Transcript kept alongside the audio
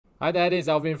Hi there, this is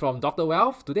Alvin from Dr.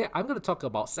 Wealth. Today I'm going to talk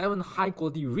about 7 high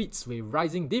quality REITs with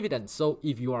rising dividends. So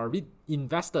if you are a REIT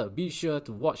investor, be sure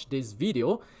to watch this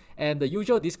video. And the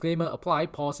usual disclaimer apply,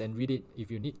 pause and read it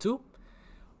if you need to.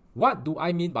 What do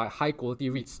I mean by high quality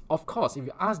REITs? Of course, if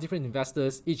you ask different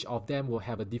investors, each of them will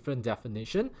have a different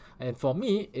definition. And for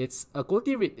me, it's a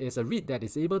quality REIT is a REIT that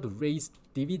is able to raise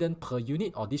dividend per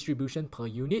unit or distribution per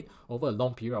unit over a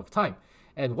long period of time.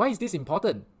 And why is this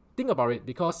important? Think about it,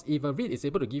 because if a REIT is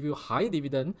able to give you high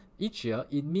dividend each year,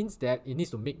 it means that it needs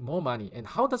to make more money. And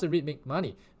how does a REIT make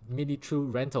money? Mainly through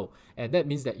rental. And that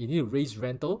means that you need to raise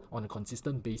rental on a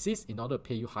consistent basis in order to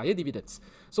pay you higher dividends.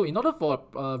 So in order for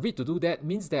a REIT to do that,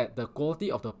 means that the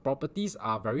quality of the properties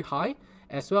are very high,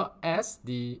 as well as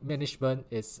the management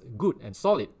is good and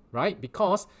solid, right?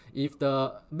 Because if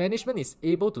the management is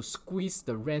able to squeeze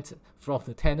the rent from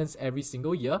the tenants every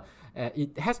single year,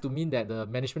 it has to mean that the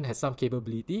management has some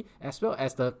capability, as well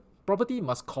as the property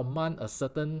must command a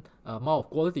certain amount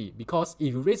of quality, because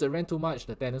if you raise the rent too much,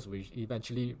 the tenants will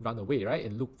eventually run away, right,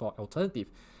 and look for alternative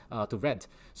to rent.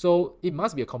 So it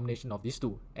must be a combination of these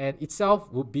two, and itself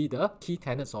would be the key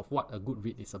tenets of what a good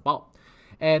REIT is about.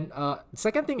 And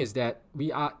second thing is that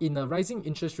we are in a rising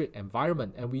interest rate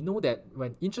environment, and we know that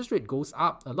when interest rate goes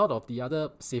up, a lot of the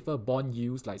other safer bond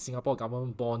yields like Singapore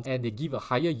government bonds, and they give a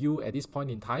higher yield at this point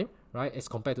in time, right, as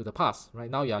compared to the past. Right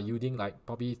now you are yielding like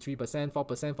probably 3%,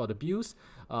 4% for the bills,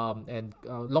 and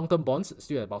long-term bonds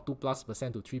still at about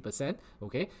 2+% to 3%.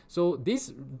 Okay, so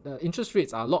these interest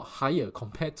rates are a lot higher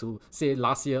compared to say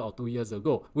last year or 2 years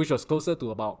ago, which was closer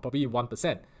to about probably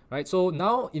 1%. Right, so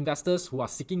now investors who are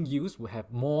seeking yields will have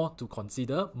more to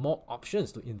consider, more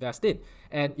options to invest in.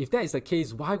 And if that is the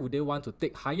case, why would they want to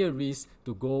take higher risk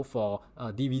to go for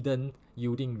dividend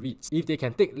yielding REITs if they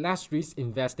can take less risk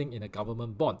investing in a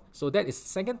government bond? So that is the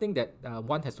second thing that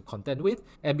one has to contend with.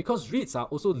 And because REITs are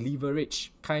also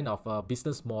leverage kind of a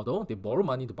business model, they borrow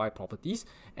money to buy properties,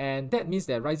 and that means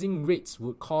that rising rates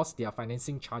would cause their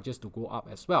financing charges to go up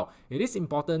as well. It is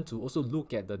important to also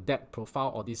look at the debt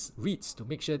profile of these REITs to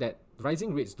make sure that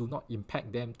rising rates do not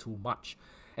impact them too much.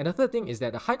 And the third thing is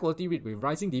that the high quality REIT with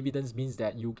rising dividends means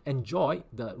that you enjoy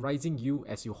the rising yield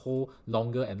as you hold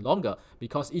longer and longer,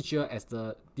 because each year as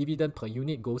the dividend per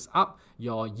unit goes up,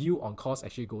 your yield on cost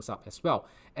actually goes up as well.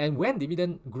 And when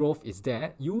dividend growth is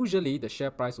there, usually the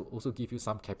share price will also give you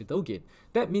some capital gain.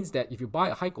 That means that if you buy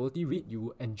a high quality REIT,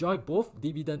 you enjoy both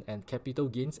dividend and capital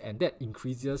gains, and that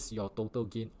increases your total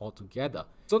gain altogether.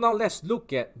 So now let's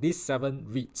look at these 7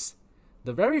 REITs.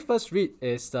 The very first REIT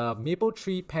is the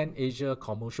Mapletree Pan Asia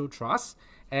Commercial Trust,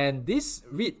 and this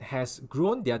REIT has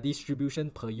grown their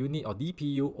distribution per unit or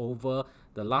DPU over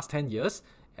the last 10 years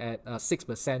at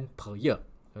 6% per year.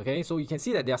 Okay, so you can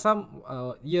see that there are some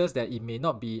years that it may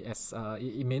not be as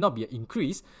it may not be an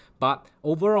increase, but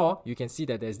overall you can see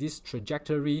that there's this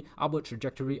upward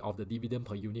trajectory of the dividend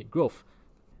per unit growth.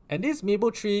 And this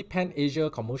Mapletree Pan Asia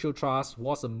Commercial Trust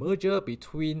was a merger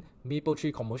between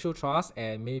Mapletree Commercial Trust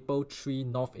and Mapletree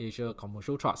North Asia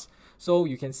Commercial Trust. So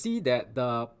you can see that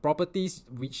the properties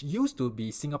which used to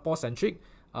be Singapore-centric,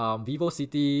 Vivo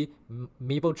City,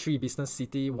 Mapletree Business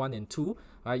City 1 and 2,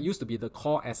 used to be the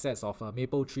core assets of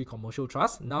Mapletree Commercial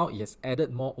Trust. Now it has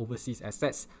added more overseas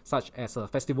assets, such as a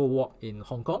Festival Walk in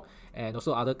Hong Kong, and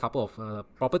also other couple of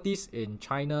properties in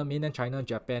China, mainland China,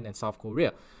 Japan, and South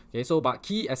Korea. Okay, so but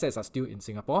key assets are still in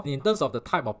Singapore. In terms of the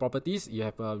type of properties, you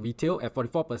have retail at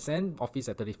 44%, office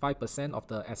at 35% of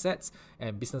the assets,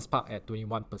 and business park at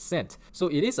 21%. So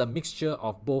it is a mixture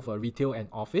of both retail and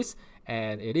office,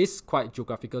 and it is quite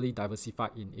geographically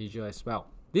diversified in Asia as well.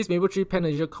 This Mapletree Pan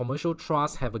Asia Commercial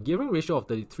Trust have a gearing ratio of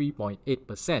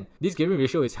 33.8%. This gearing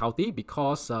ratio is healthy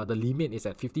because the limit is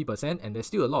at 50%, and there's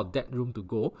still a lot of debt room to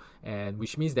go, and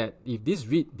which means that if this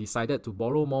REIT decided to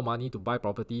borrow more money to buy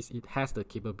properties, it has the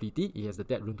capability, it has the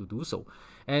debt room to do so.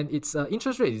 And its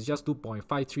interest rate is just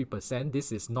 2.53%.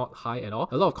 This is not high at all.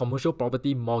 A lot of commercial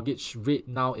property mortgage rate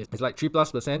now is like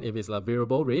 3+% if it's a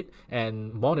variable rate,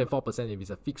 and more than 4% if it's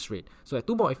a fixed rate. So at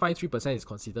 2.53% is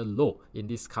considered low in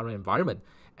this current environment.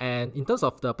 And in terms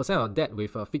of the percent of debt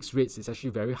with fixed rates, it's actually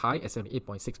very high at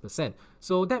 78.6%.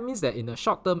 So that means that in the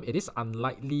short term, it is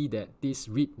unlikely that this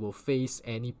REIT will face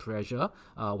any pressure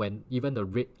when even the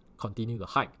rate continue to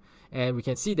hike. And we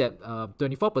can see that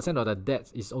 24% of the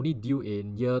debt is only due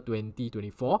in year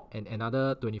 2024, and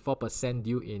another 24%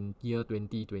 due in year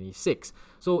 2026.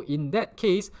 So in that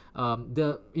case,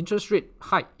 the interest rate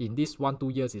hike in these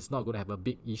 1-2 years is not going to have a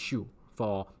big issue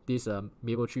for this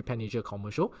Mapletree Pan Asia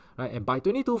Commercial, right? And by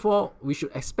 2024, we should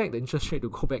expect the interest rate to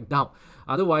go back down.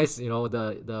 Otherwise, you know,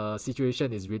 the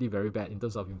situation is really very bad in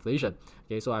terms of inflation.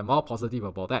 Okay, so I'm more positive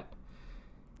about that.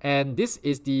 And this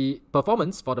is the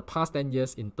performance for the past 10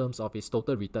 years in terms of its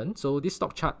total return. So this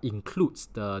stock chart includes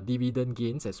the dividend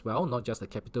gains as well, not just the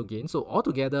capital gain. So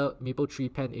altogether,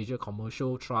 Mapletree Pan Asia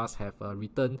Commercial Trust have a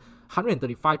return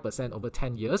 135% over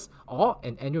 10 years, or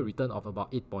an annual return of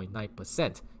about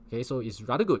 8.9%. Okay, so it's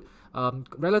rather good.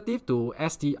 Relative to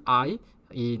STI,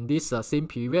 in this same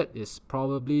period is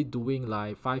probably doing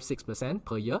like 5-6%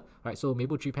 per year, right? So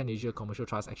Mapletree Pan Asia Commercial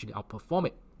Trust actually outperform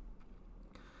it.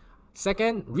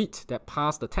 Second REIT that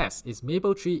passed the test is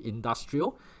Mapletree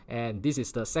Industrial, and this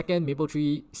is the second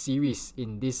Mapletree series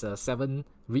in this 7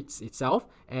 REITs itself.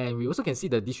 And we also can see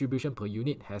the distribution per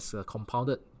unit has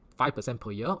compounded 5%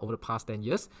 per year over the past 10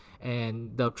 years,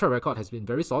 and the track record has been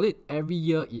very solid. Every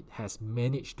year it has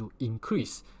managed to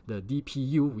increase the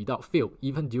DPU without fail,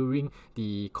 even during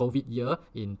the COVID year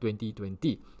in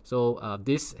 2020. So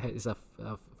this is a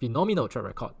phenomenal track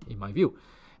record in my view.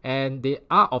 And they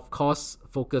are, of course,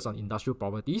 focused on industrial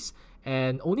properties.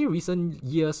 And only recent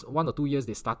years, 1 or 2 years,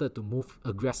 they started to move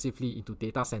aggressively into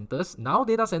data centers. Now,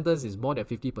 data centers is more than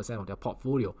 50% of their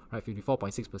portfolio, right?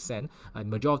 54.6%. And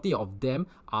majority of them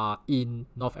are in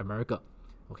North America.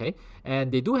 Okay,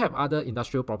 and they do have other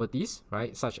industrial properties,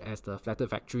 right, such as the flatted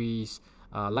factories,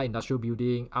 light industrial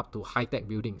building, up to high-tech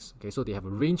buildings. Okay, so they have a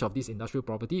range of these industrial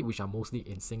property, which are mostly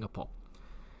in Singapore.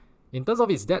 In terms of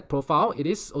its debt profile, it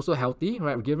is also healthy,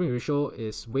 right? Gearing ratio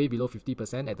is way below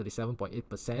 50% at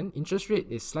 37.8%. Interest rate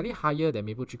is slightly higher than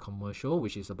Mapletree Commercial,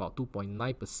 which is about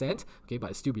 2.9%, okay, but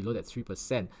it's still below that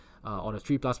 3%, on a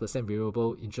 3+%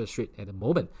 variable interest rate at the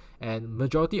moment. And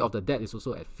majority of the debt is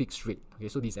also at fixed rate. Okay,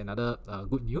 so this is another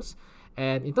good news.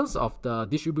 And in terms of the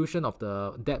distribution of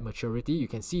the debt maturity, you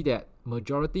can see that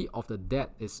majority of the debt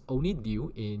is only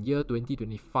due in year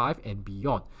 2025 and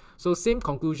beyond. So same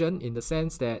conclusion in the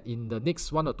sense that in the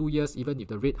next 1 or 2 years, even if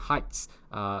the rate hikes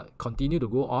continue to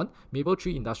go on,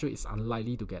 Mapletree Industrial is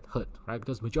unlikely to get hurt, right?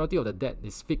 Because majority of the debt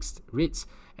is fixed rates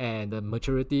and the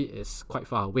maturity is quite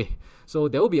far away. So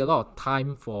there will be a lot of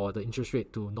time for the interest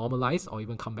rate to normalize or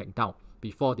even come back down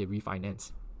before they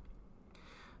refinance.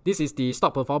 This is the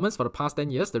stock performance for the past 10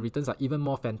 years. The returns are even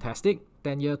more fantastic.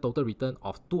 10-year total return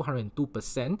of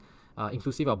 202%,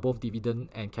 inclusive of both dividend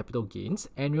and capital gains.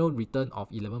 Annual return of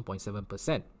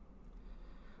 11.7%.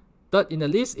 Third in the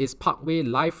list is Parkway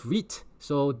Life REIT.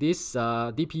 So this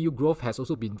DPU growth has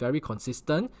also been very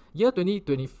consistent. Year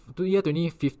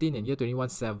 2015 and year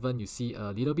 2017, you see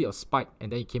a little bit of spike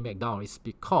and then it came back down. It's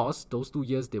because those 2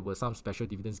 years there were some special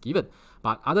dividends given.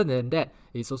 But other than that,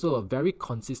 it's also a very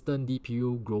consistent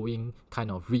DPU growing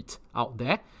kind of REIT out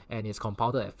there, and it's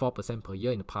compounded at 4% per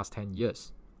year in the past 10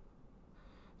 years.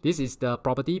 This is the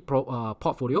property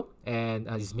portfolio, and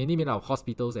it's mainly made out of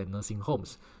hospitals and nursing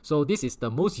homes. So this is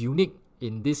the most unique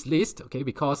in this list, okay,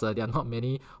 because there are not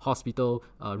many hospital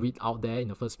REIT out there in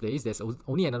the first place. There's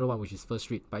only another one, which is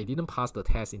First REIT, but it didn't pass the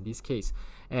test in this case.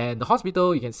 And the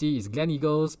hospital, you can see, is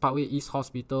Gleneagles, Parkway East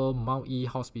Hospital, Mount E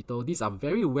Hospital. These are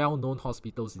very well-known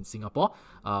hospitals in Singapore,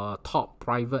 top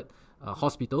private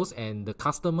hospitals, and the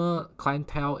customer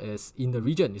clientele is in the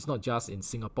region. It's not just in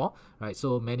Singapore, right?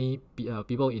 So many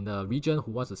people in the region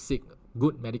who want to seek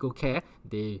good medical care,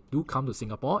 they do come to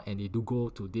Singapore and they do go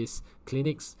to these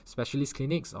clinics, specialist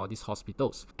clinics, or these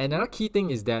hospitals. Another key thing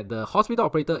is that the hospital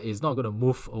operator is not going to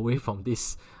move away from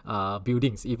these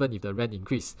buildings even if the rent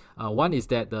increase. One is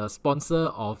that the sponsor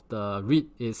of the REIT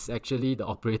is actually the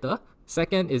operator.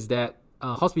 Second is that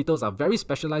hospitals are very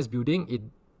specialized building. It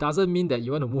doesn't mean that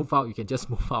you want to move out, you can just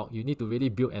move out. You need to really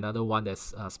build another one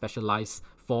that's specialized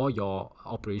for your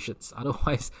operations.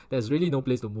 Otherwise, there's really no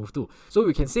place to move to. So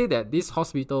we can say that these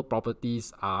hospital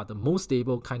properties are the most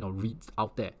stable kind of REITs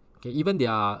out there. Okay, even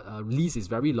their lease is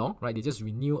very long, right? They just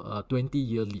renew a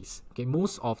 20-year lease. Okay,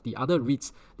 most of the other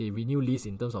REITs, they renew lease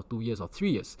in terms of 2 years or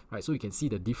 3 years, right? So you can see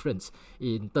the difference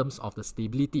in terms of the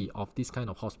stability of this kind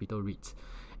of hospital REITs.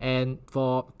 And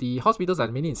for the hospitals that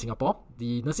are mainly in Singapore,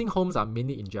 the nursing homes are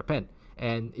mainly in Japan.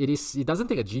 And it doesn't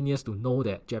take a genius to know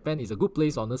that Japan is a good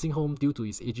place for nursing home due to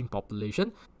its aging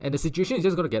population. And the situation is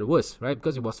just going to get worse, right?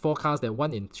 Because it was forecast that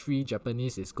 1 in 3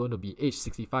 Japanese is going to be age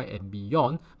 65 and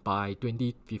beyond by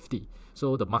 2050.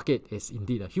 So the market is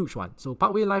indeed a huge one. So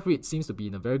Parkway Life REIT seems to be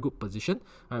in a very good position,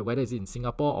 right? Whether it's in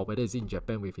Singapore or whether it's in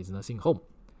Japan with its nursing home.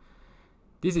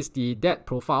 This is the debt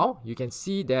profile. You can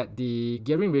see that the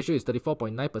gearing ratio is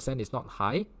 34.9%, is not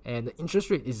high, and the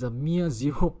interest rate is a mere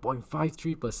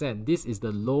 0.53%. This is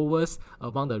the lowest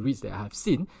among the REITs that I have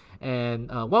seen.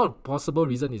 And one possible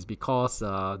reason is because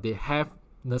they have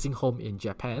nursing home in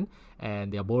Japan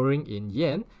and they are borrowing in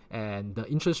yen, and the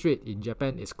interest rate in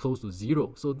Japan is close to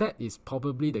 0. So that is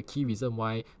probably the key reason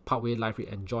why Parkway Life REIT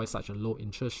enjoys such a low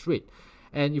interest rate.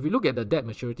 And if you look at the debt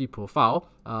maturity profile,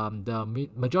 the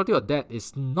majority of debt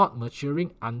is not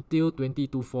maturing until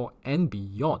 2024 and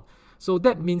beyond. So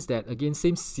that means that, again,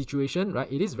 same situation,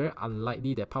 right? It is very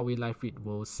unlikely that Parkway Life REIT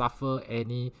will suffer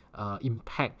any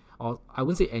impact, or I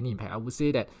wouldn't say any impact. I would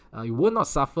say that it will not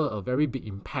suffer a very big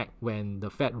impact when the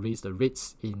Fed raise the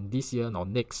rates in this year or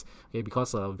next, okay?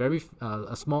 Because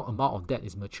a small amount of debt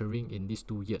is maturing in these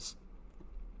 2 years.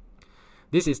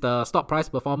 This is the stock price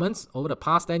performance. Over the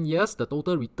past 10 years, the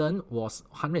total return was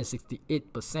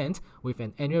 168% with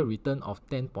an annual return of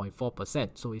 10.4%.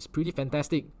 So it's pretty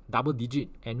fantastic, double-digit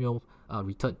annual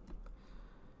return.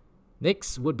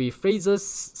 Next would be Fraser's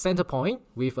Centrepoint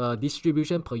with a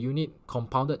distribution per unit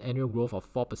compounded annual growth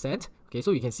of 4%. Okay,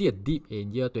 so you can see a dip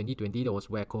in year 2020. That was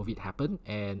where COVID happened,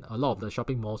 and a lot of the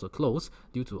shopping malls were closed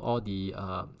due to all the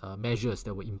measures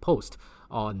that were imposed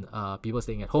on people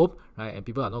staying at home, right? And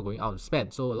people are not going out to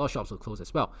spend, so a lot of shops were closed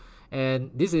as well.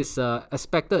 And this is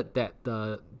expected that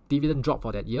the dividend drop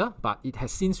for that year, but it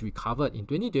has since recovered. In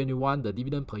 2021, the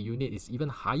dividend per unit is even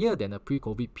higher than the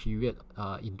pre-COVID period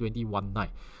in 2019.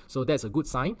 So that's a good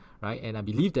sign, right? And I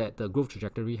believe that the growth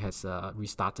trajectory has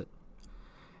restarted.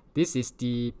 This is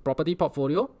the property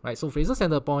portfolio, right? So Fraser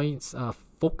Centrepoint's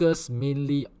focus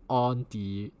mainly on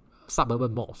the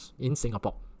suburban malls in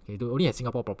Singapore. Okay, they only have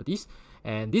Singapore properties,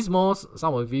 and these malls,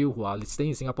 some of you who are staying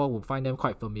in Singapore will find them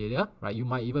quite familiar, right? You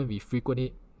might even be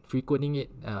frequenting it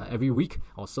every week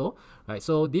or so, right?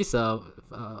 So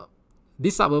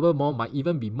this suburban mall might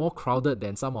even be more crowded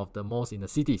than some of the malls in the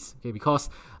cities, okay, because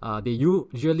they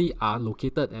usually are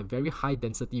located at very high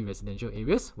density residential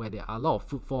areas where there are a lot of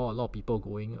footfall, a lot of people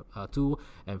going to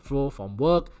and fro from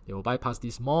work. They will bypass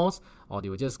these malls, or they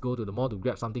will just go to the mall to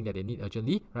grab something that they need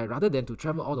urgently, right, rather than to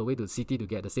travel all the way to the city to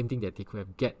get the same thing that they could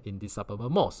have get in these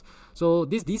suburban malls. So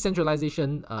this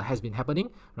decentralization has been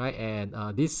happening, right, and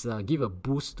this give a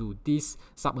boost to these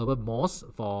suburban malls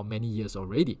for many years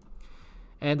already.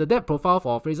 And the debt profile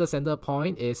for Fraser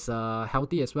Centrepoint is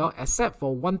healthy as well, except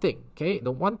for one thing. Okay, the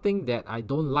one thing that I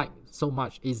don't like so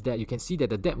much is that you can see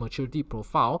that the debt maturity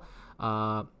profile,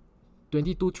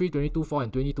 2023, 2024,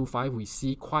 and 2025, we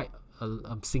see quite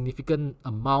a significant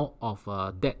amount of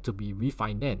debt to be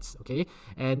refinanced. Okay,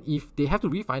 and if they have to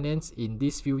refinance in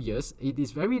these few years, it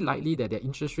is very likely that their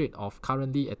interest rate of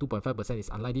currently at 2.5% is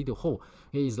unlikely to hold.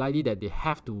 Okay, it's likely that they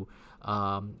have to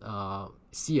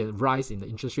see a rise in the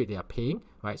interest rate they are paying,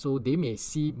 right? So they may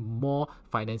see more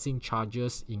financing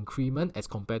charges increment as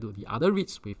compared to the other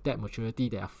REITs with debt maturity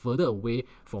that are further away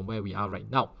from where we are right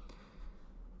now.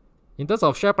 In terms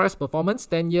of share price performance,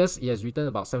 10 years, it has returned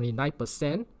about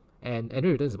 79%, and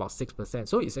annual return is about 6%.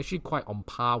 So it's actually quite on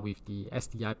par with the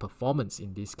STI performance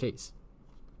in this case.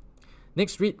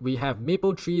 Next REIT, we have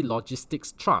Mapletree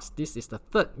Logistics Trust. This is the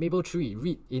third Mapletree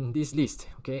REIT in this list.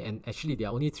 Okay, and actually there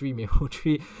are only 3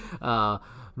 Mapletree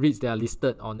REITs that are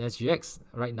listed on SGX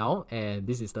right now, and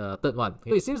this is the third one.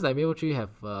 So it seems like Mapletree have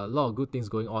a lot of good things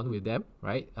going on with them,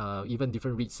 right? Even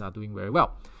different REITs are doing very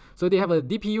well. So they have a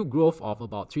DPU growth of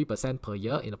about 3% per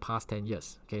year in the past 10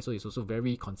 years. Okay, so it's also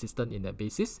very consistent in that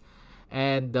basis.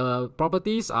 And the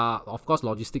properties are, of course,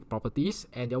 logistic properties,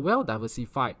 and they're well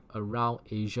diversified around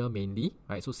Asia mainly,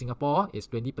 right? So Singapore is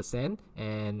 20%,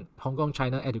 and Hong Kong,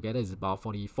 China add together is about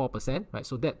 44%, right?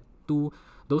 So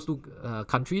those two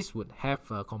countries would have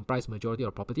comprised majority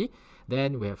of property.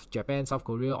 Then we have Japan, South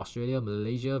Korea, Australia,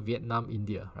 Malaysia, Vietnam,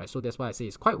 India, right? So that's why I say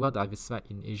it's quite well diversified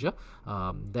in Asia.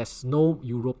 There's no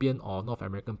European or North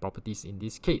American properties in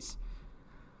this case.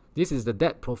 This is the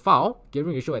debt profile.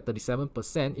 Gearing ratio at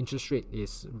 37%. Interest rate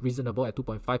is reasonable at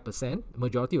 2.5%.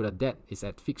 Majority of the debt is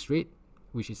at fixed rate,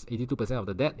 which is 82% of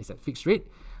the debt is at fixed rate.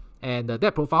 And the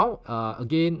debt profile,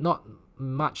 again, not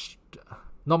much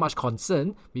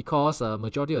concern, because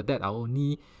majority of debt are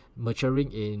only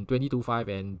maturing in 2025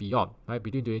 and beyond, right?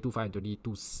 Between 2025 and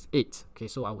 2028. Okay,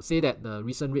 so I would say that the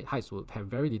recent rate hikes will have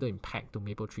very little impact to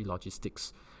Mapletree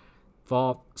Logistics.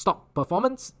 For stock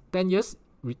performance, 10 years,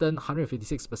 return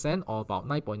 156%, or about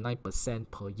 9.9%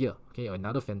 per year. Okay,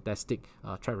 another fantastic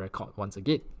track record once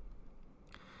again.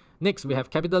 Next, we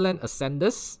have CapitaLand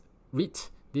Ascendas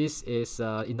REIT. This is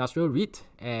industrial REIT,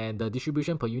 and the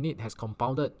distribution per unit has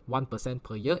compounded 1%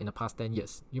 per year in the past 10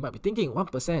 years. You might be thinking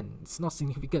 1%, it's not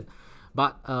significant,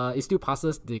 but it still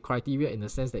passes the criteria in the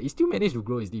sense that it still managed to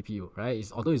grow its DPU, right?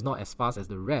 Although it's not as fast as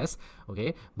the rest,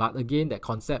 okay, but again, that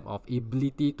concept of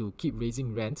ability to keep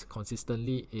raising rent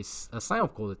consistently is a sign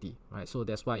of quality, right? So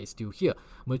that's why it's still here.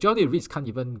 Majority of REITs can't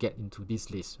even get into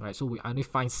this list, right? So we only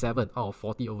find 7 out of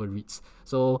 40 over REITs.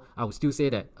 So I would still say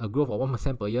that a growth of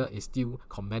 1% per year is still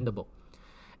commendable.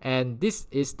 And this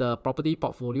is the property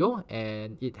portfolio,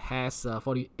 and it has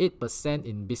 48%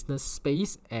 in business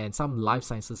space and some life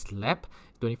sciences lab,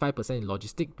 25% in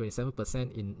logistics,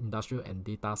 27% in industrial and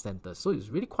data centers. So it's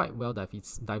really quite well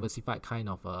diversified kind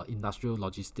of industrial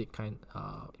logistic kind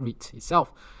REIT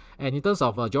itself. And in terms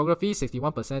of geography,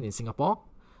 61% in Singapore,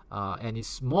 and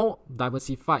it's more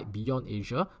diversified beyond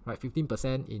Asia, right?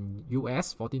 15% in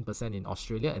US, 14% in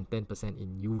Australia, and 10%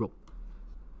 in Europe.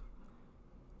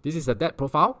 This is the debt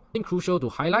profile. I think crucial to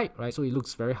highlight, right? So it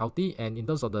looks very healthy, and in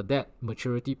terms of the debt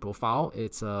maturity profile,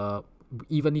 it's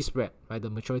evenly spread, right? The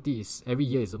maturity is every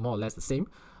year is more or less the same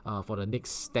for the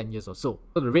next 10 years or so.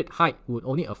 So the rate hike would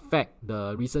only affect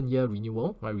the recent year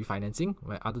renewal, right? Refinancing,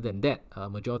 right? Other than that,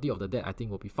 majority of the debt I think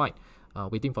will be fine.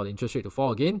 Waiting for the interest rate to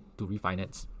fall again to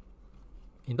refinance.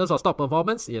 In terms of stock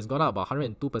performance, it has gone up about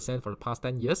 102% for the past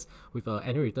 10 years with an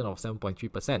annual return of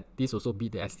 7.3%. This also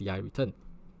beat the STI return.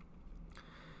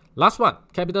 Last one,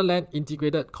 CapitaLand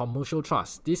Integrated Commercial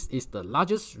Trust. This is the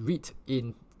largest REIT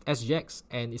in SGX,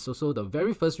 and it's also the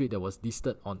very first REIT that was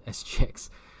listed on SGX.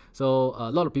 So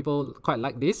a lot of people quite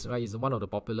like this, right? It's one of the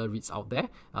popular REITs out there.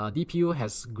 DPU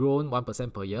has grown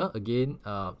 1% per year. Again,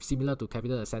 similar to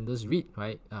Capital Ascendance's REIT,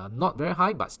 right? Not very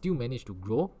high, but still managed to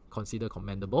grow. Consider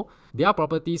commendable. Their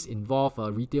properties involve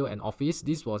retail and office.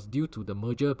 This was due to the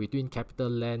merger between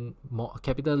CapitaLand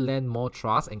Mall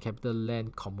Trust and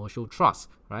CapitaLand Commercial Trust,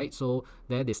 right? So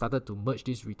then they started to merge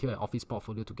this retail and office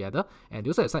portfolio together, and they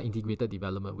also have some integrated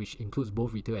development, which includes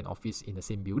both retail and office in the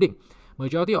same building.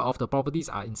 Majority of the properties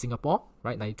are in Singapore,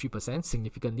 right? 93%,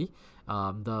 significantly.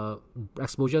 The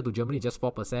exposure to Germany is just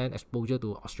 4%, exposure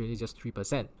to Australia is just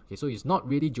 3%. Okay, so it's not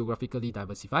really geographically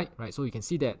diversified, right? So you can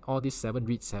see that all these 7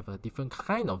 REITs have a different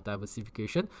kind of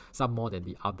diversification, some more than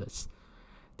the others.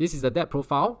 This is the debt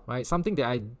profile, right? Something that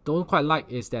I don't quite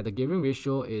like is that the gearing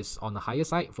ratio is on the higher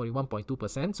side,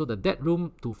 41.2%. So the debt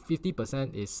room to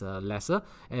 50% is lesser,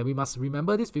 and we must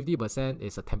remember this 50%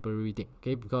 is a temporary thing,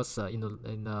 okay? Because in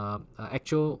the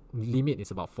actual limit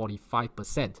is about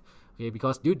 45%. Okay,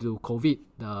 because due to COVID,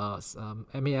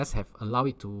 the MAS have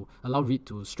allowed REIT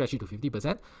to stretch it to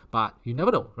 50%, but you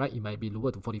never know, right? It might be lower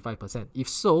to 45%. If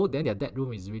so, then their debt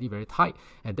room is really very tight,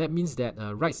 and that means that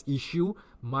rights issue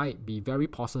might be very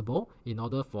possible in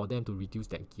order for them to reduce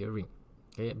that gearing.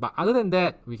 Okay, but other than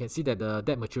that, we can see that the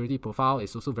debt maturity profile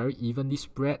is also very evenly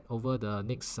spread over the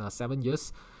next 7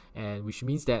 years, and which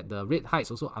means that the rate hike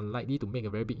is also unlikely to make a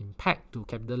very big impact to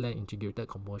CapitaLand Integrated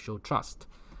Commercial Trust.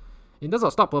 In terms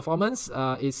of stock performance,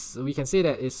 we can say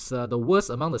that it's the worst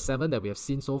among the 7 that we have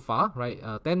seen so far, right?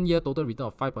 10-year total return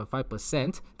of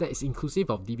 5.5%. That is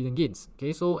inclusive of dividend gains.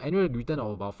 Okay, so annual return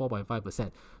of about 4.5%.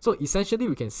 So essentially,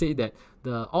 we can say that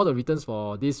all the returns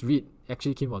for this REIT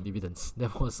actually came from dividends.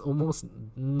 There was almost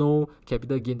no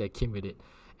capital gain that came with it.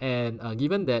 And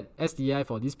given that STI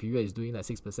for this period is doing like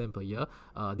 6% per year,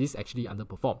 this actually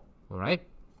underperformed. All right.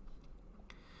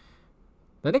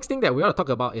 The next thing that we want to talk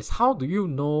about is how do you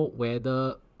know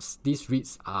whether these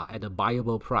REITs are at a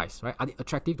buyable price, right? Are they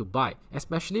attractive to buy,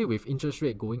 especially with interest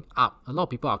rate going up? A lot of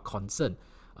people are concerned.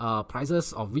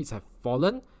 Prices of REITs have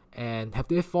fallen, and have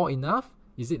they fallen enough?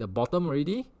 Is it the bottom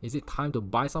already? Is it time to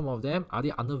buy some of them? Are they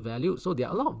undervalued? So there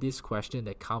are a lot of this question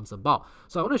that comes about.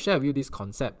 So I want to share with you this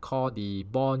concept called the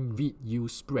bond REIT yield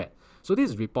spread. So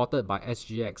this is reported by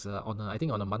SGX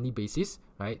on a monthly basis,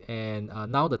 right? And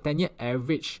now the 10-year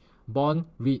average bond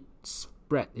REIT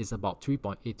spread is about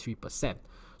 3.83%.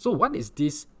 So what is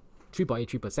this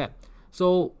 3.83%?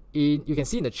 So you can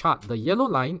see in the chart, the yellow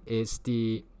line is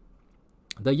the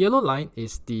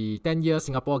 10-year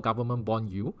Singapore government bond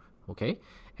yield, okay?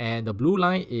 And the blue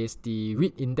line is the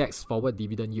REIT index forward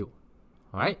dividend yield.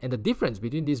 All right? And the difference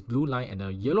between this blue line and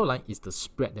the yellow line is the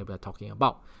spread that we're talking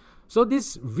about. So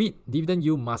this REIT dividend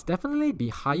yield must definitely be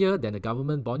higher than the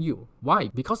government bond yield. Why?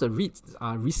 Because the REITs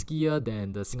are riskier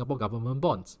than the Singapore government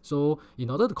bonds. So in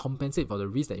order to compensate for the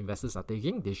risk that investors are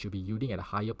taking, they should be yielding at a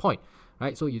higher point,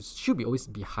 right? So it should always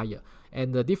be higher.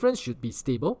 And the difference should be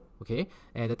stable, okay?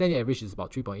 And the 10-year average is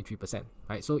about 3.83%,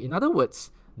 right? So in other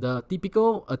words, a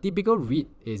typical REIT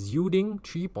is yielding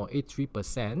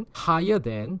 3.83% higher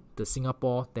than the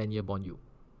Singapore 10-year bond yield.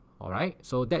 All right?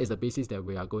 So that is the basis that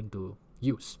we are going to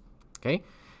use. Okay,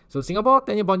 so Singapore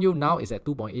 10-year bond yield now is at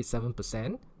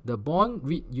 2.87%. The bond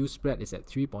REIT yield spread is at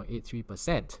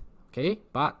 3.83%. Okay,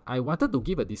 but I wanted to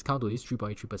give a discount to this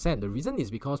 3.83%. The reason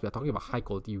is because we are talking about high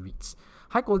quality REITs.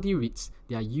 High quality REITs,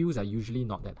 their yields are usually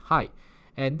not that high.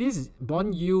 And this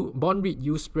bond REIT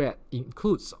yield spread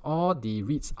includes all the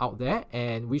REITs out there,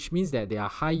 and which means that there are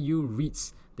high yield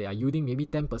REITs that are yielding maybe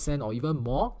 10% or even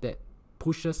more that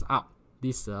pushes up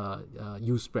this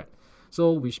yield spread.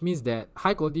 So which means that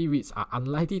high quality REITs are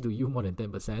unlikely to yield more than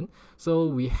 10%. So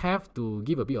we have to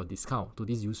give a bit of discount to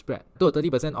this yield spread to a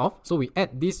 30% off. So we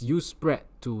add this yield spread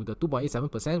to the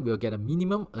 2.87%, we'll get a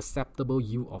minimum acceptable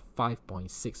yield of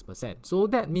 5.6%. So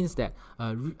that means that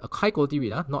a high quality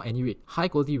REIT, not any REIT, high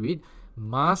quality REIT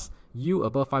must yield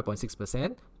above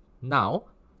 5.6% now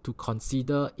to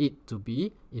consider it to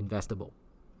be investable.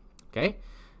 Okay,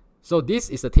 so this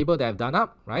is the table that I've done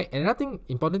up, right? And another thing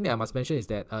importantly I must mention is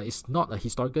that it's not a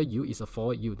historical yield, it's a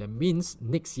forward yield. That means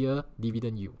next year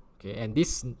dividend yield. Okay, and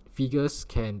these figures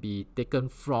can be taken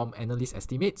from analyst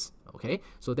estimates. Okay,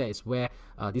 so that is where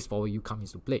this forward yield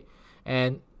comes into play.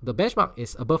 And the benchmark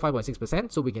is above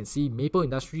 5.6%. So we can see Maple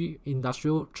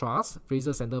Industrial Trust,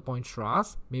 Fraser Centrepoint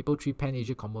Trust, Mapletree Pan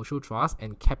Asia Commercial Trust,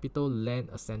 and Capital Land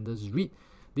Ascenders REIT.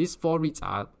 These 4 REITs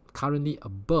are currently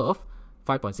above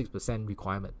 5.6%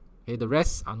 requirement. Okay, the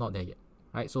rest are not there yet,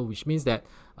 right? So which means that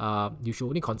you should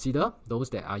only consider those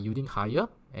that are yielding higher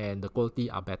and the quality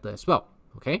are better as well.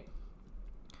 Okay.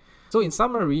 So in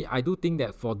summary, I do think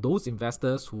that for those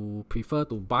investors who prefer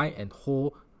to buy and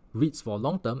hold REITs for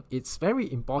long term, it's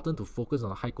very important to focus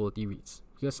on high quality REITs.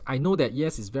 Because I know that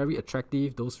yes, it's very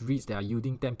attractive, those REITs that are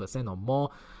yielding 10% or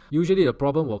more. Usually the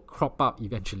problem will crop up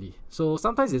eventually. So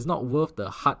sometimes it's not worth the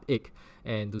heartache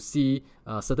and to see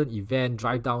a certain event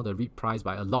drive down the REIT price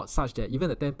by a lot, such that even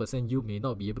the 10% yield may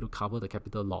not be able to cover the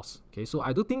capital loss. Okay, so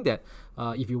I do think that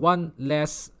if you want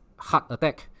less heart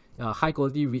attack, high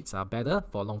quality REITs are better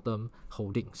for long-term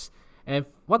holdings. And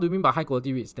what do we mean by high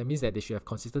quality REITs? That means that they should have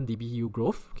consistent DPU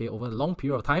growth, okay, over a long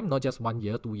period of time, not just 1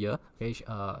 year, 2 years. Okay,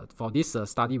 for this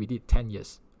study, we did 10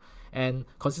 years. And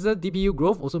consistent DPU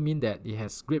growth also means that it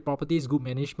has great properties, good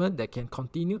management that can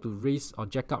continue to raise or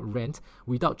jack up rent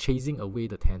without chasing away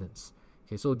the tenants.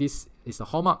 Okay, so this is the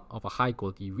hallmark of a high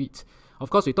quality REIT. Of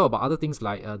course, we talk about other things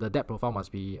like the debt profile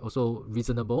must be also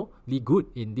reasonably good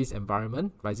in this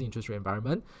environment, rising interest rate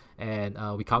environment, and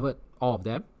we covered all of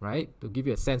them, right? To give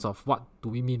you a sense of what do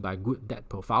we mean by good debt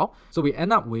profile. So we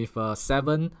end up with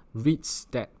 7 REITs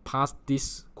that passed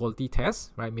this quality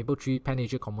test, right? Mapletree Pan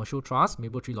Asia Commercial Trust,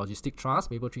 Mapletree Logistic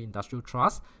Trust, Mapletree Industrial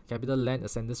Trust, Capital Land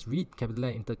Ascenders REIT, Capital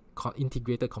Land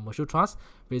Integrated Commercial Trust,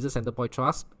 Fraser Centrepoint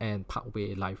Trust, and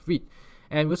Parkway Life REIT.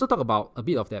 And we also talk about a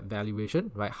bit of that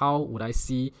valuation, right? How would I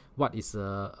see what is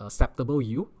a acceptable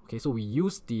yield? Okay, so we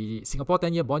use the Singapore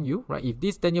 10-year bond yield, right? If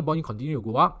this 10-year bond yield continue to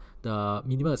go up, the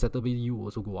minimum acceptable yield will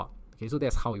also go up. Okay, so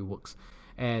that's how it works.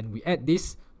 And we add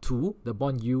this to the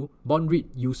bond REIT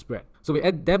yield spread. So we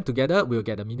add them together, we'll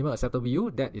get a minimum acceptable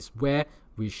yield. That is where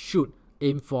we should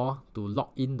aim for to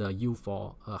lock in the yield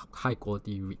for a high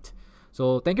quality REIT.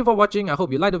 So thank you for watching. I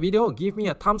hope you liked the video. Give me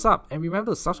a thumbs up and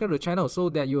remember to subscribe to the channel so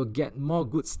that you'll get more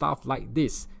good stuff like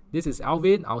this. This is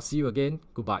Alvin. I'll see you again.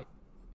 Goodbye.